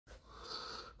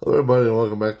Hello everybody and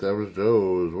welcome back to Average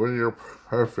Joe's, where you're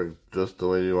perfect just the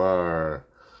way you are.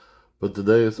 But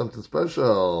today is something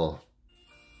special.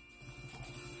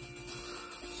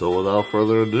 So without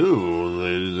further ado,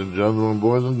 ladies and gentlemen,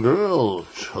 boys and girls,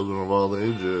 children of all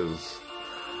ages,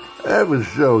 Average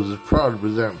Joe's is proud to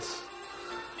present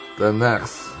the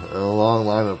next in a long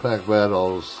line of pack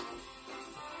battles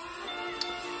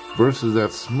versus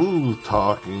that smooth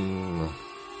talking,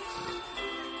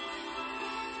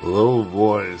 low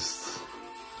voiced,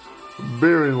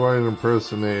 Barry White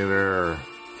impersonator,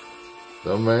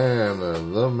 the man,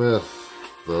 the myth,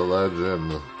 the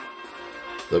legend,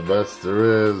 the best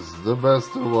there is, the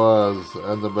best there was,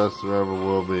 and the best there ever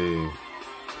will be.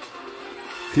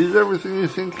 He's everything you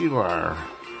think you are.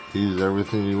 He's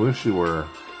everything you wish you were.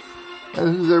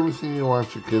 And he's everything you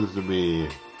want your kids to be.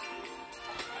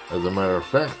 As a matter of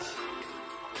fact,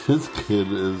 his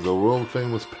kid is the world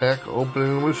famous pack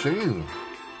opening machine.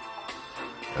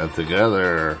 And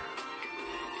together,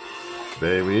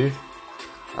 baby,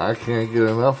 I can't get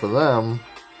enough of them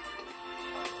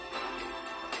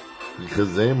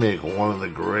because they make one of the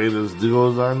greatest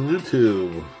duos on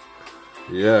YouTube.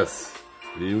 Yes,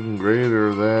 even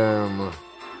greater than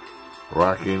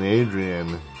Rocky and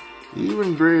Adrian,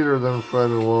 even greater than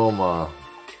Fred and Wilma,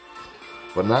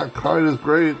 but not quite as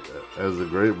great as the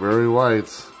great Barry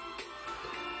White.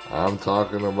 I'm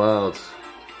talking about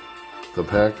the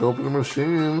pack opening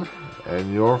machine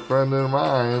and your friend and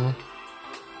mine,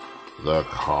 the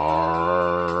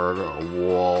Card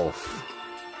Wolf.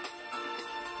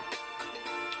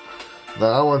 Now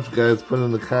I want you guys to put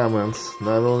in the comments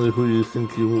not only who you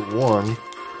think you won,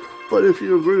 but if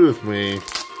you agree with me,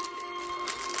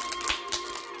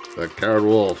 the Card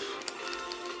Wolf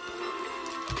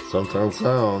sometimes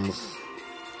sounds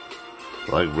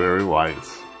like Barry White.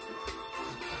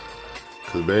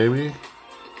 'Cause baby,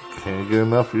 can't get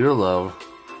enough of your love.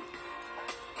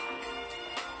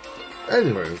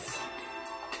 Anyways,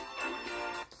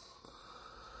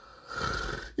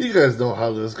 you guys know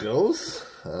how this goes.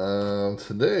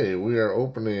 Today we are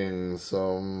opening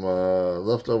some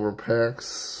leftover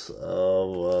packs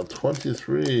of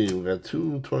 23. We got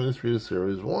two 23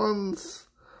 Series 1s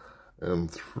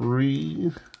and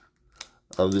 3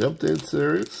 of the Update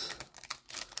Series.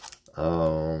 I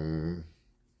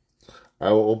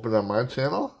will open on my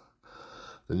channel.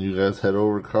 Then you guys head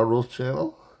over to Card Wolf's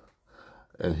channel,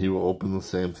 and he will open the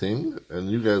same thing.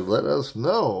 And you guys let us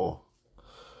know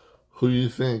who you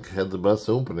think had the best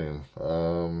opening.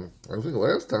 I think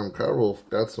last time Card Wolf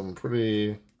got some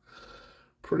pretty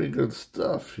good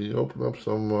stuff. He opened up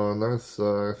some nice,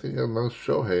 I think a nice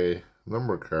Shohei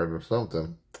number card or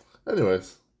something.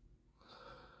 Anyways,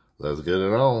 let's get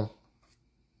it on.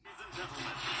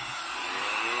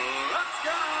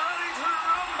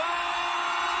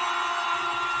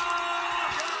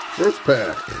 First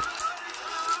pack.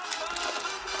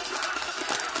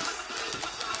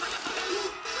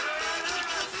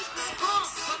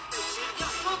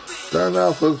 Starting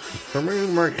off with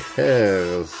Jermaine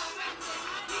Marquez,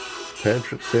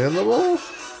 Patrick Sandoval,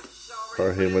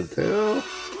 Jorge Mateo,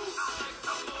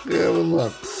 Gavin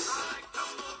Lux,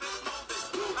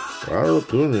 Ronald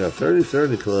Acuna,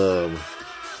 30-30 Club,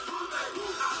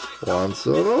 Juan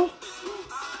Soto,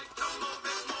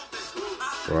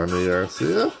 Ronnie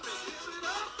Garcia,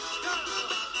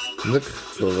 Nick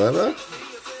Pivetta,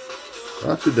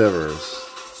 Rafi Devers,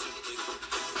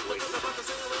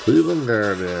 Cleveland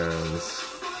Guardians.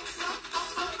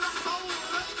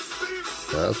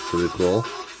 That's pretty cool.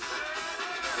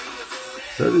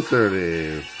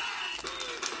 30-30.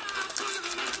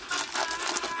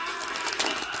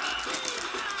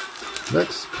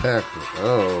 Next pack.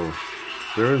 Oh,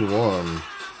 there's one.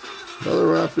 Another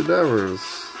Rafi Devers,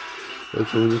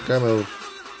 which was just kind of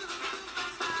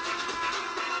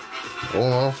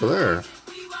going off of there.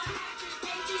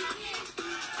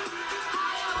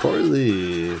 Corey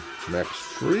Lee, Max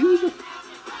Fried,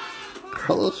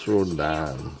 Carlos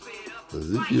Rodon,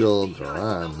 Ezekiel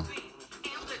Duran,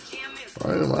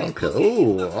 Ryan Malka.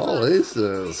 Oh, all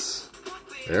aces.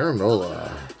 Aaron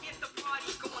Nola,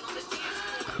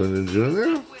 Acuna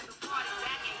Jr.,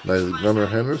 nice Gunnar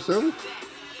Henderson.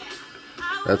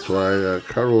 That's why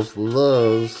Carlos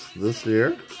loves this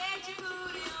year.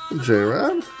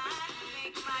 J-Rod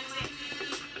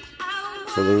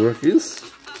for the rookies.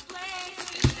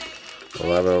 A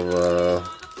lot of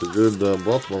the good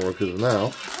Baltimore rookies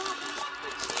now.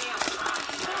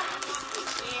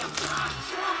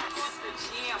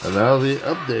 And now the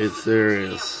Update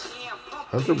Series.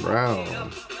 Hunter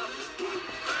Brown,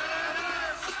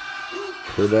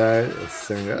 Kodai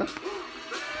Senga,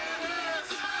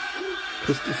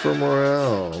 Christopher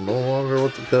Morel, no longer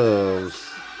with the Cubs.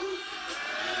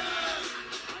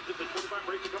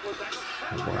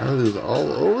 Wiley's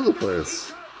all over the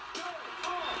place.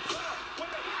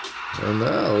 And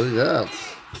now we got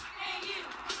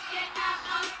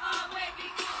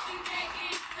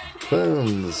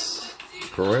Twins,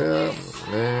 Correa,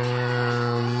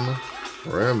 and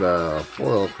Miranda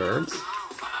foil cards.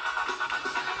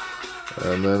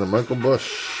 And then a Michael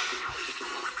Busch,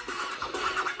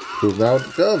 who's now with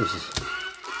the Cubs.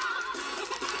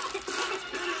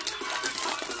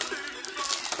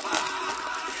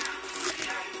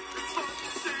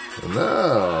 And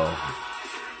now,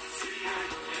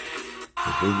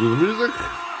 if we do the music,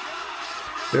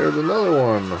 here's another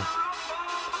one.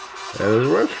 Eddie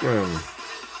Richmond,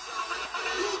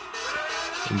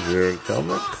 Jared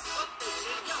Kelnick,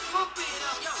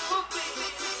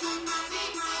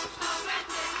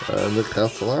 Nick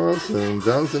Castellanos, and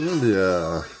Johnson,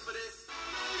 India.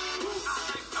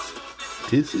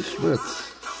 Casey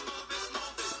Schmitz.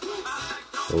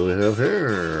 What do we have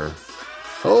here?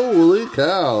 Holy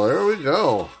cow, there we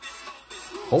go.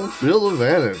 Home field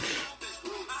advantage.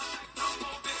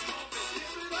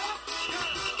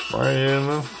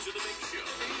 Ryan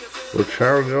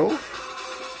Ricciardo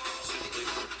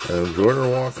and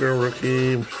Jordan Walker,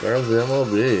 rookie, stars the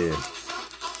MLB.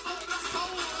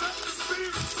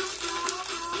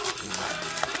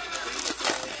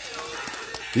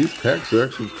 These packs have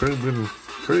actually been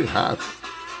pretty hot.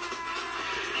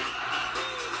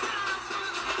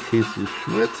 Casey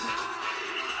Schmidt,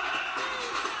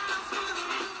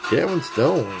 Gavin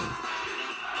Stone,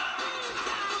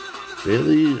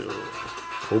 Bailey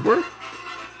Ober,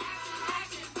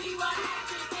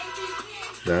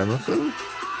 Jonathan,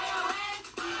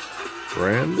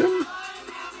 Brandon,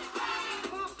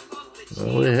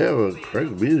 and we have a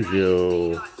Craig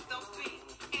Biggio,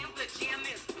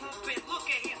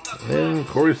 and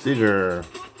Corey Seager.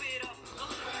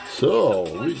 So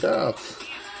we got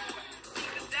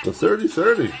the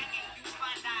 30-30,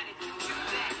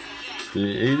 the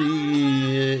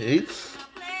 88s,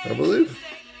 I believe.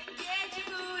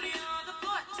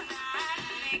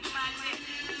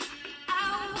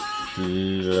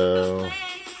 The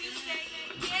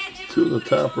two of the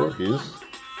top rookies.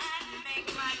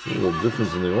 A little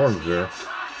difference in the orange there.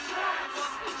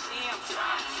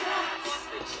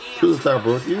 Two of the top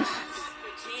rookies.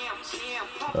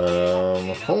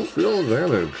 Home field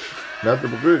advantage. Not the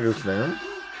biggest name.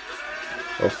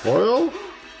 A foil.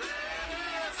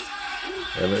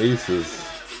 And the aces.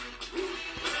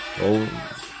 Oh,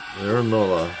 Aaron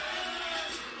Nola.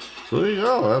 So there you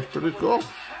go. That's pretty cool.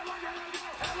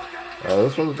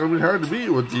 This one's going to be hard to beat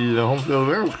with the home field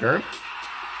advantage card.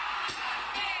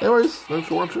 Anyways, thanks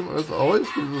for watching. As always,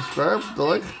 please subscribe,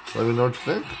 like, let me know what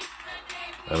you think.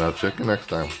 And I'll check you next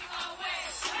time.